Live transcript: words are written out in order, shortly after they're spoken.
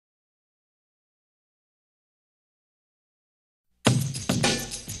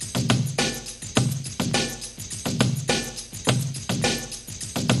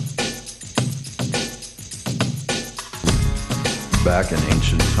back in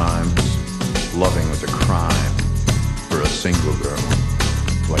ancient times, loving was a crime for a single girl,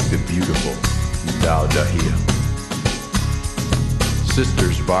 like the beautiful Daw Da Hiya.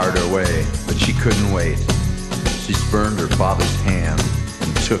 Sisters barred her way, but she couldn't wait. She spurned her father's hand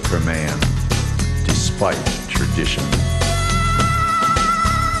and took her man, despite tradition.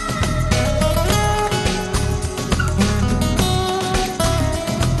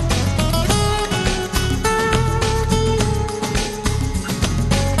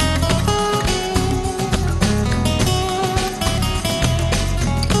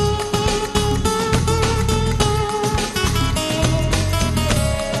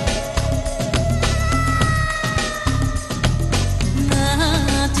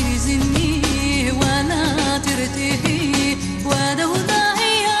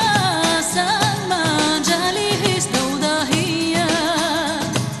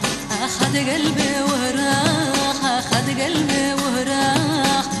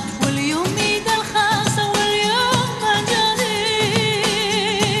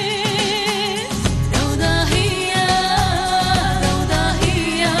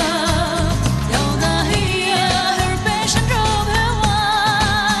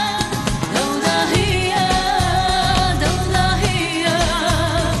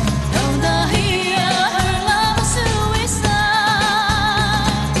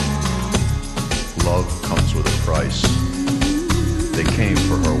 Love comes with a price. They came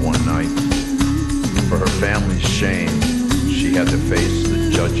for her one night. For her family's shame, she had to face the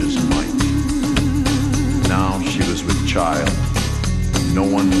judge's might. Now she was with child. No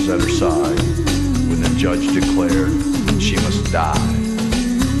one was at her side when the judge declared she must die.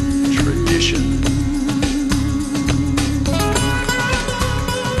 Tradition.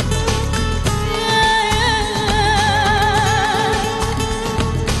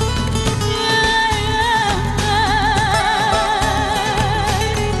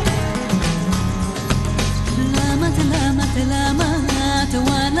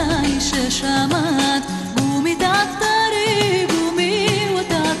 شامات قومي تعطري قومي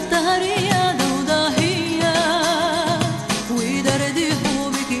وتعطري يا دو دا هيا ودردي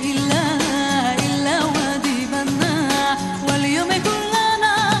حبك إلا وادي بنا واليوم كلنا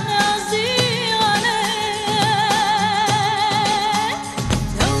نعزي عليه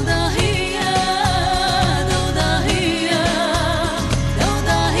دو دا هيا دو دا هيا دو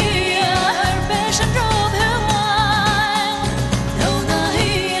دا هيا her passion drove her wild دو دا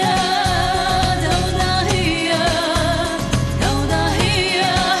هيا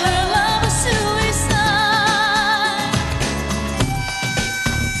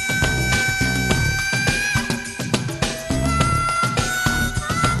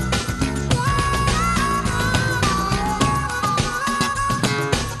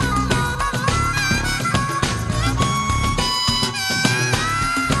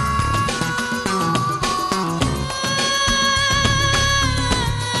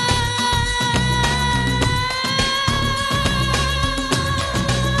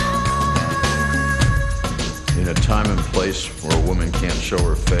In a time and place where a woman can't show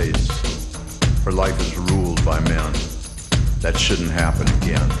her face, her life is ruled by men. That shouldn't happen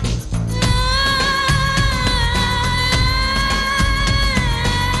again.